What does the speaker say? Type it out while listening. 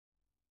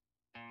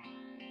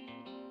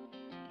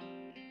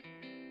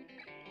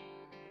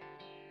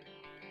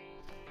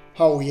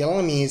Her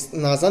real name is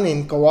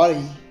Nazanin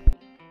Kavari.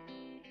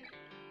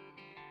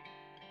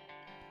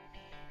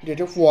 Date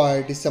of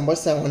birth December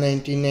 7,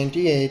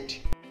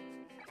 1998.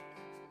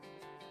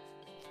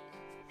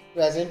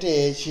 Present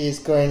age, she is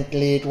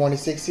currently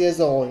 26 years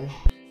old.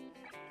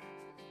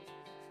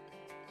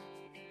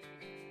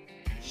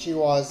 She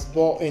was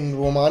born in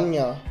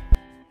Romania.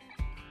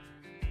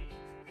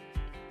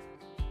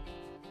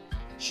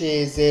 She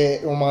is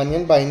a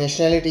Romanian by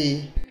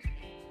nationality.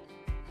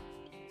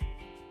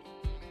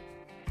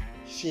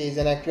 She is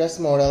an actress,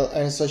 model,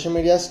 and social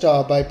media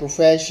star by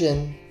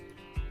profession.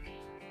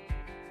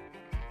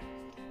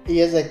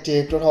 Years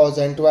active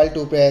 2012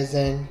 to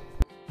present.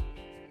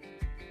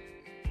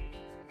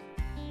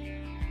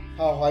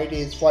 Her height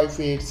is 5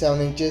 feet 7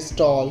 inches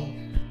tall.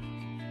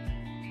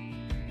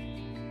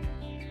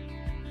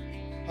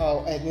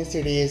 Her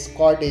ethnicity is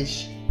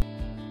Scottish.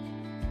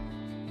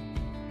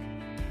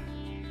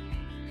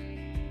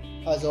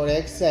 Her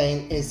zodiac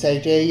sign is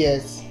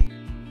Sagittarius.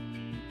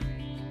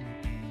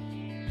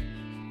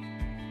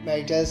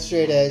 Marital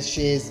status,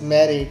 she is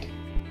married.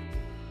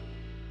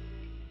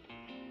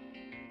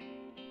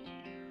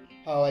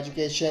 Her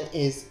education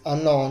is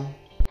unknown.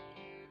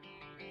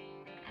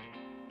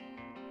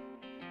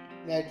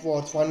 Net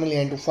worth $1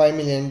 million to $5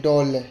 million.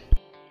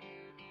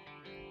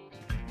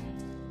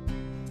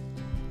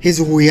 His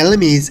real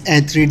name is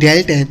Anthony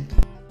Dalton.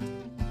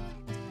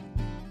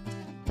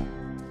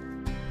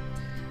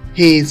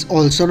 He is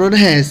also known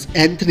as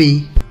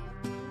Anthony.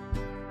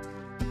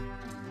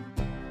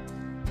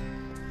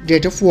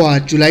 Date of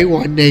birth July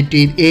 1,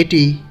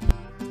 1980.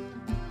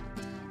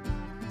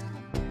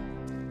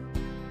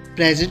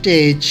 Present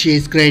age, she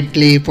is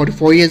currently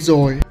 44 years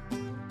old.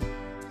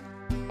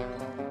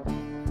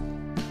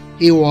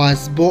 He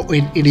was born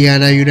in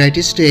Indiana,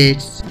 United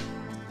States.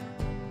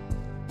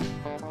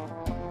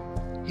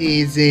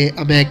 He is an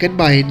American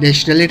by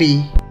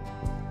nationality.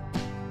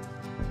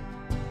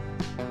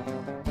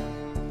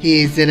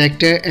 He is an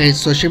actor and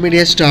social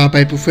media star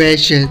by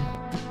profession.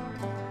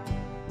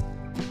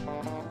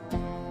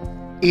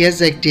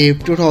 Years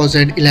active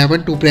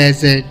 2011 to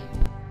present.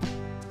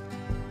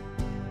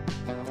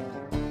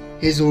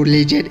 His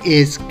religion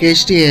is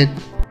Christian.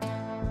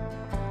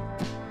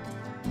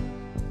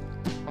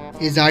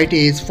 His height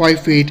is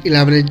 5 feet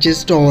 11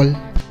 inches tall.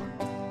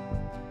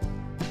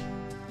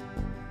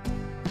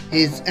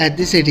 His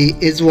ethnicity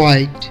is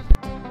white.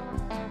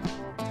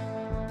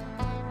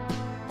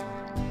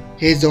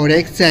 His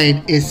zodiac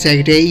sign is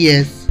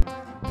Sagittarius.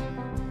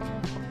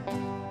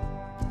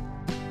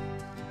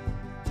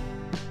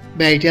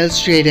 Marital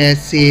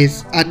status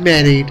is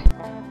unmarried.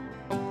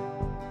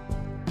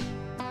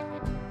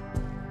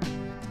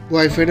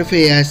 Boyfriend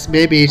affairs,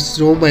 maybe it's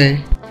rumor.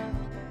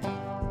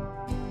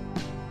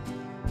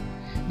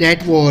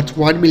 Net worth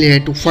 $1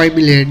 million to $5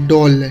 million.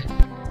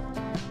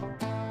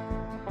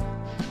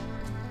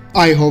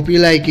 I hope you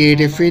like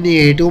it. If you're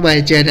new to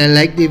my channel,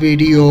 like the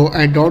video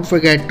and don't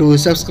forget to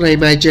subscribe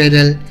my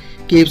channel.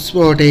 Keep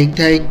supporting.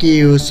 Thank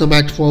you so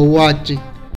much for watching.